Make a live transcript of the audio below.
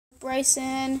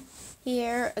Bryson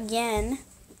here again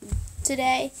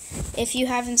today. If you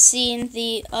haven't seen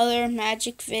the other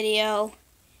magic video,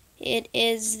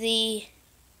 it's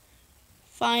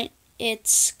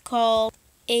called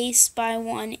Ace by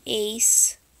One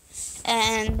Ace,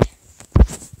 and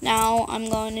now I'm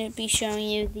going to be showing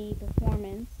you the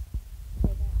performance.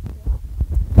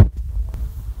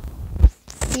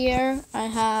 Here I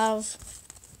have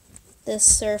this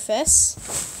surface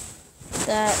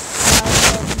that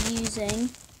I will be using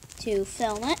to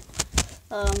film it.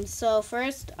 So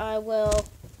first I will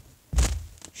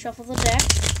shuffle the deck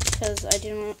because I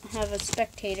didn't have a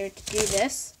spectator to do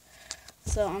this,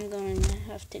 so I'm going to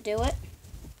have to do it.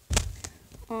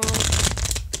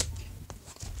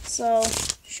 So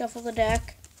shuffle the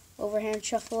deck, overhand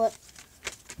shuffle it.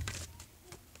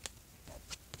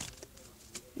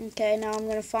 Okay, now I'm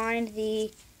going to find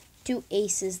the two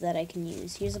aces that I can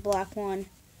use. Here's a black one.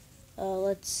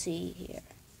 Let's see here.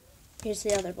 Here's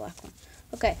the other black one.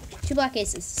 Okay, two black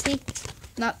aces. See?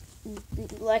 Not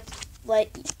like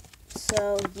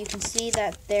so you can see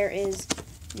that they're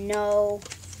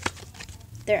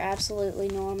absolutely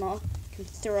normal. You can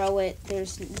throw it. There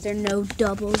are no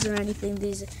doubles or anything.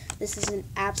 This is an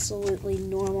absolutely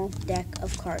normal deck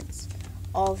of cards.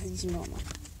 All of these are normal.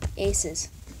 Aces.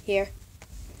 Here.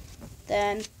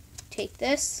 Then take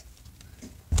this.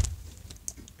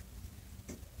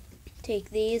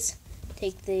 Take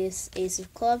this ace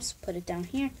of clubs, put it down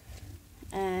here,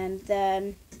 and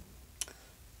then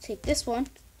take this one,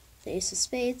 the ace of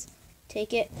spades,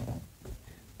 take it,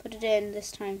 put it in,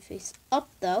 this time face up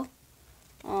though.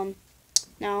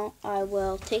 Now I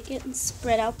will take it and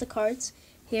spread out the cards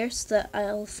here so that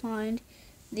I'll find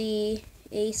the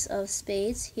ace of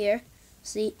spades here.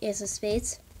 See, ace of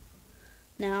spades.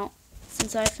 Now,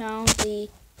 since I found the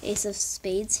ace of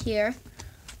spades here,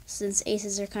 since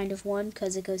aces are kind of one,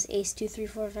 because it goes ace, 2, 3,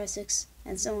 4, 5, 6,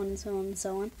 and so on and so on and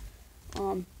so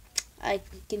on. I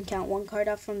can count one card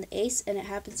off from the ace, and it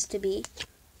happens to be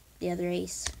the other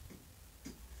ace.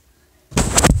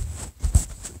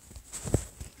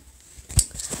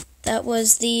 That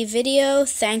was the video.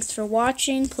 Thanks for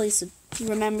watching. Please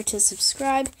remember to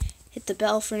subscribe. Hit the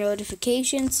bell for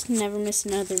notifications. Never miss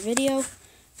another video.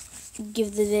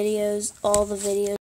 Give the videos, all the videos.